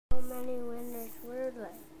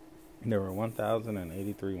There were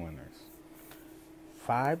 1,083 winners.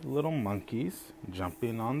 5 little monkeys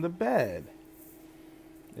jumping on the bed.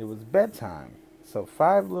 It was bedtime, so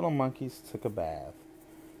 5 little monkeys took a bath.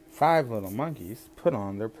 5 little monkeys put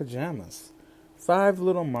on their pajamas. 5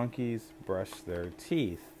 little monkeys brushed their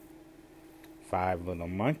teeth. 5 little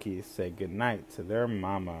monkeys said goodnight to their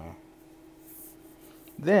mama.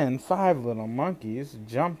 Then 5 little monkeys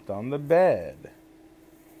jumped on the bed.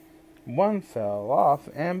 One fell off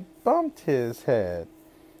and bumped his head.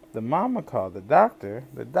 The mama called the doctor.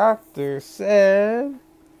 The doctor said,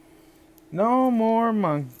 "No more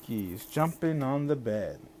monkeys jumping on the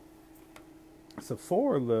bed." So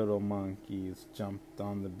 4 little monkeys jumped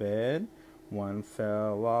on the bed. One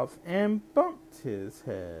fell off and bumped his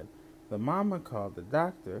head. The mama called the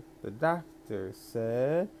doctor. The doctor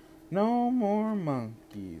said, "No more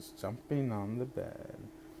monkeys jumping on the bed."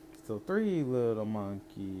 So 3 little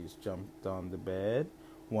monkeys jumped on the bed.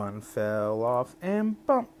 One fell off and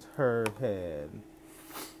bumped her head.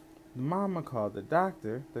 The mama called the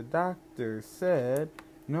doctor. The doctor said,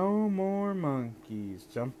 "No more monkeys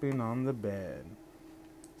jumping on the bed."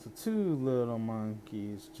 So 2 little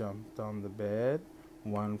monkeys jumped on the bed.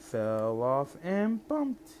 One fell off and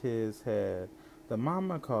bumped his head. The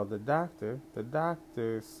mama called the doctor. The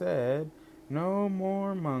doctor said, "No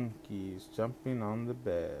more monkeys jumping on the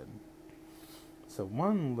bed." So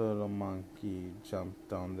 1 little monkey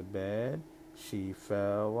jumped on the bed. She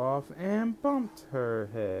fell off and bumped her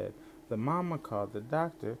head. The mama called the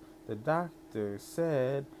doctor. The doctor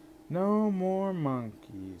said, "No more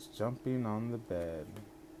monkeys jumping on the bed."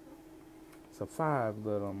 So 5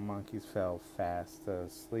 little monkeys fell fast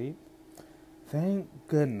asleep. "Thank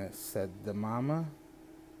goodness," said the mama.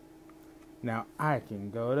 "Now I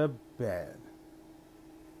can go to bed."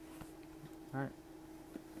 All right.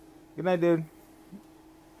 Good night, dude.